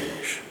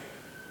change.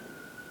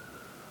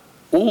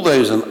 All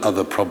those and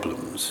other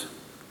problems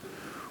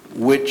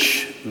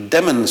which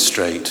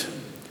demonstrate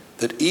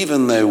that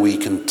even though we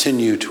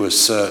continue to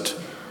assert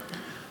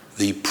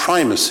the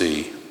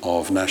primacy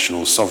of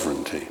national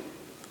sovereignty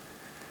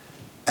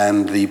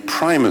and the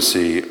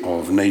primacy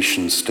of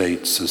nation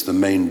states as the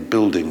main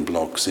building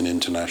blocks in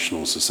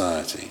international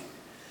society,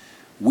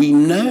 we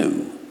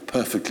know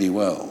perfectly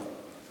well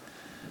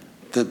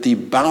that the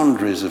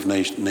boundaries of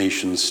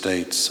nation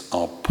states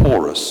are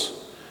porous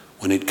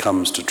when it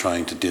comes to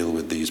trying to deal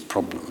with these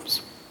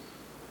problems.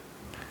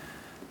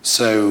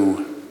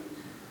 So,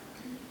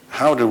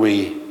 how do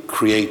we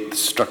create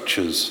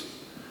structures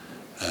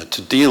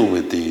to deal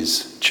with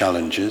these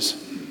challenges,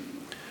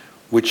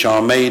 which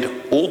are made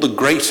all the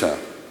greater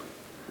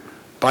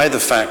by the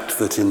fact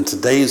that in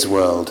today's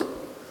world,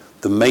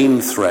 the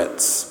main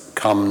threats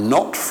come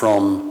not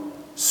from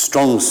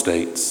strong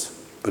states,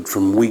 but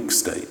from weak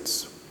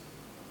states,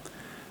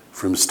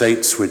 from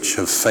states which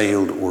have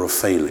failed or are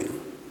failing.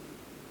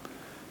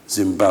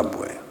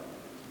 Zimbabwe,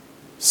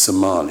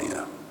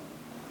 Somalia,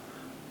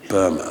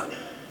 Burma,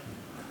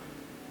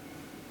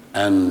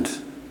 and,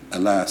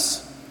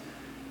 alas,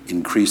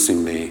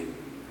 increasingly,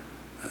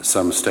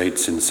 some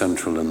states in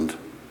Central and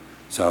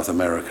South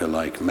America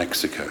like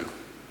Mexico.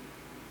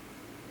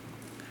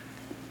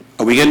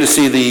 Are we going to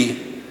see the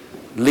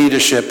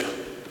leadership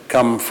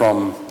come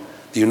from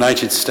the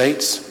United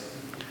States,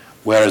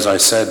 where, as I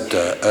said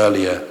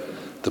earlier,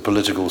 the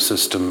political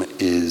system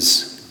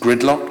is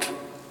gridlocked?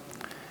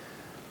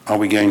 Are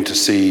we going to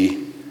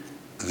see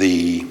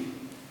the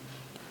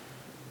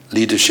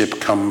leadership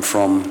come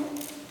from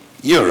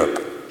Europe,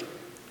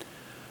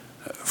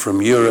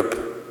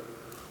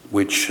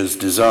 which has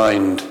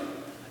designed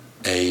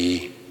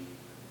a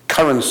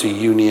currency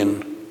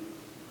union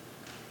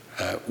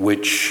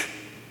which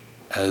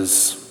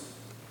has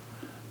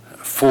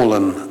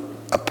fallen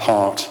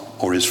apart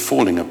or is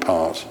falling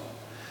apart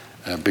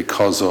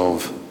because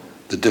of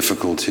the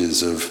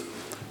difficulties of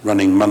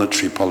running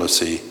monetary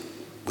policy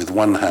with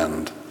one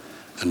hand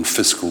and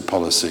fiscal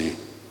policy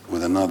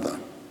with another.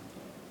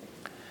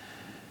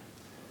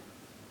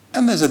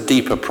 And there's a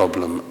deeper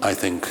problem, I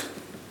think,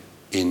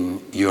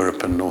 in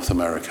Europe and North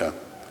America,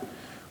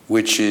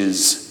 which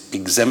is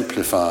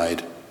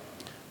exemplified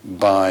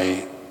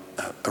by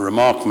a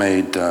remark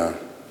made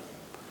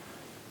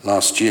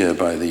last year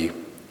by the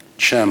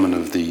chairman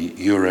of the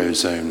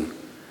Eurozone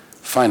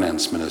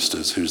finance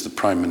ministers, who's the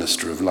Prime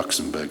Minister of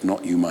Luxembourg,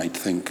 not, you might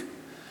think,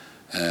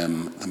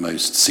 the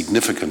most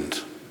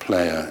significant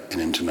player in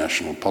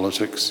international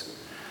politics,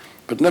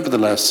 but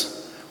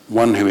nevertheless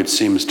one who, it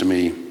seems to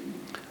me,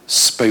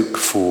 spoke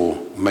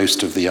for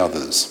most of the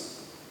others.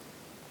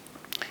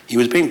 He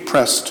was being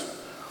pressed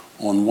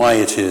on why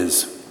it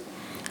is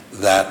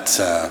that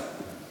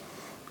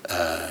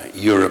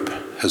Europe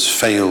has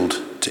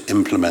failed to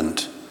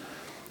implement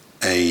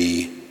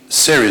a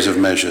series of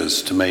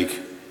measures to make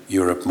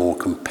Europe more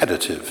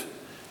competitive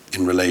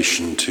in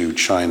relation to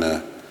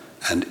China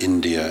and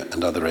India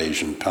and other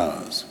Asian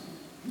powers.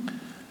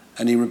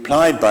 And he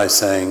replied by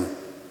saying,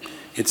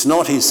 it's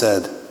not, he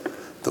said,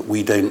 that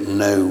we don't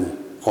know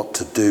what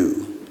to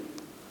do.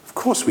 Of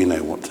course we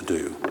know what to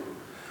do,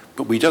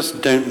 but we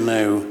just don't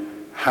know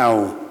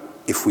how,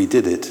 if we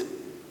did it,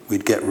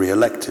 we'd get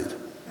re-elected.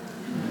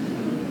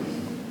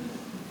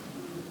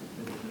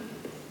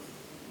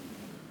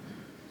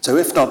 So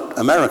if not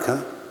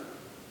America,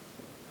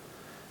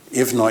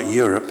 if not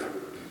Europe,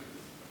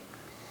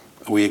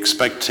 are we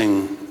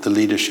expecting the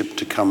leadership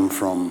to come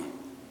from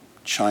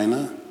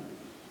China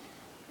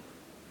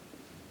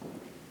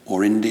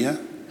or India?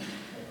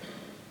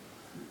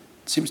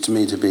 It seems to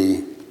me to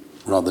be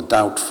rather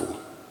doubtful.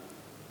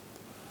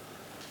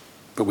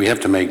 But we have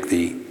to make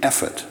the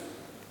effort.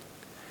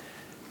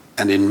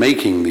 And in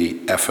making the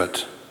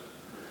effort,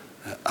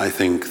 I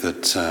think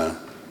that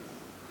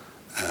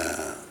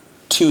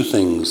two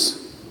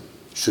things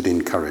should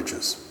encourage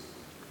us.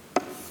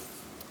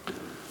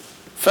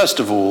 First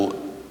of all,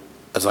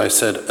 as I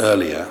said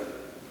earlier,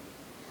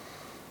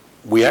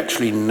 we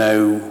actually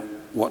know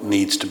what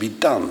needs to be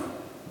done.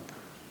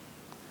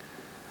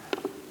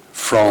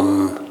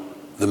 From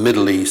the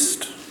Middle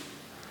East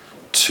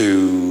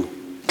to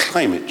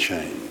climate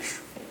change,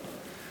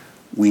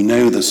 we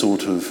know the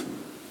sort of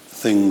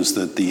things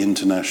that the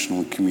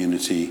international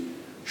community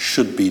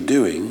should be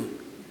doing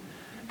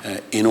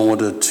in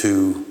order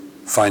to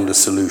find a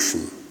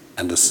solution,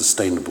 and a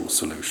sustainable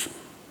solution.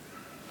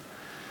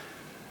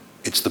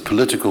 It's the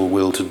political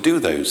will to do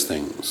those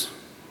things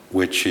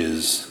which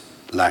is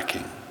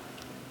lacking.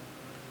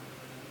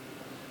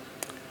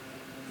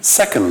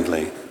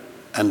 Secondly,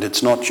 and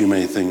it's not, you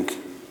may think,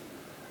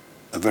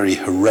 a very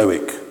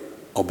heroic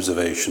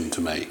observation to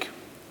make,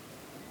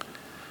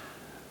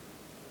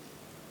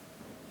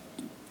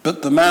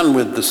 but the man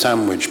with the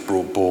sandwich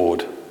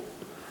board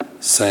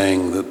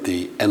saying that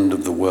the end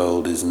of the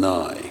world is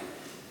nigh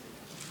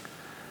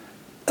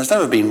has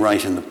never been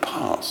right in the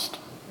past.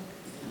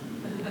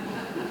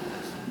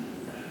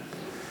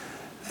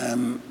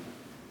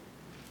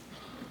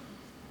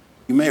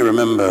 You may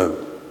remember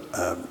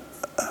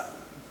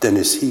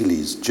Dennis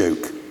Healy's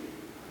joke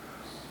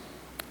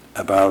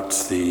about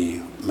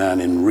the man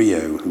in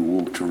Rio who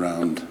walked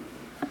around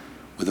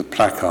with a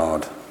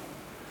placard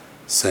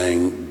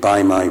saying,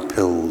 "Buy my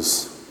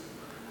pills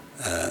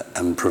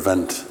and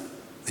prevent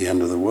the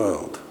end of the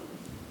world."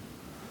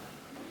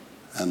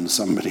 And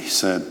somebody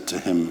said to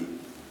him,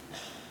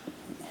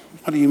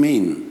 "What do you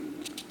mean,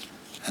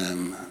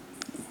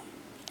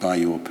 buy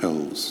your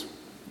pills?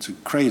 It's a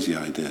crazy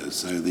idea."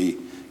 So the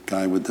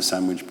guy with the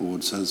sandwich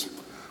board says,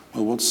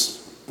 "Well,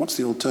 what's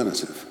the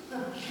alternative?"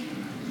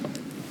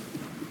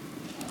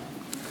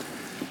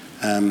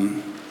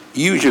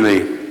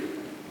 Usually,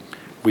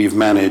 we've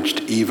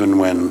managed, even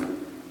when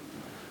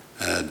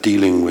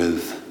dealing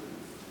with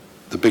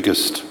the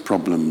biggest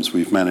problems,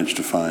 we've managed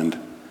to find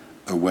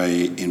a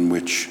way in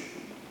which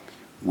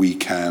we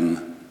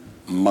can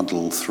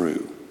muddle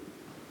through.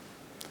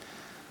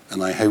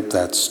 And I hope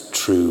that's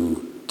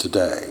true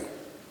today,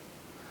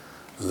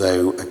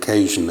 though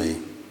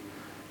occasionally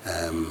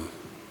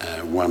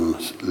one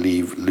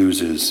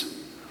loses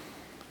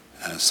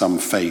some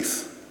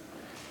faith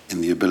in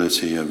the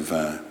ability of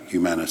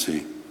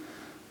humanity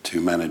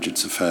to manage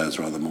its affairs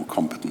rather more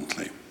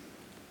competently.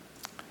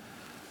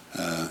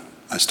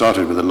 I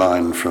started with a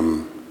line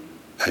from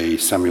a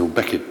Samuel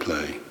Beckett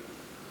play,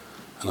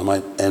 and I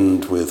might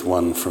end with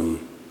one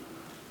from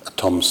a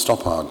Tom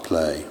Stoppard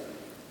play.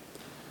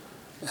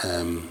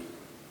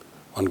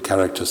 One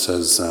character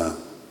says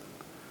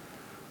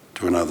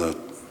to another,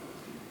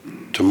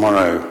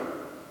 "Tomorrow,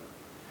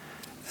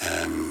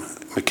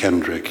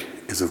 McKendrick,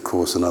 is of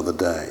course another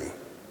day."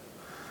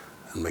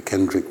 And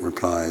McKendrick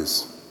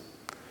replies,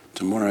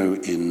 "Tomorrow,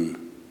 in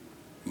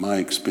my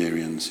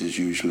experience, is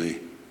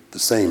usually the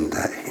same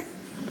day."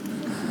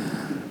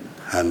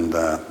 And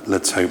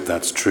let's hope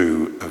that's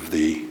true of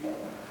the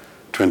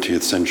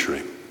 20th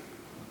century.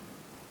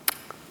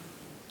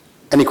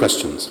 Any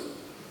questions?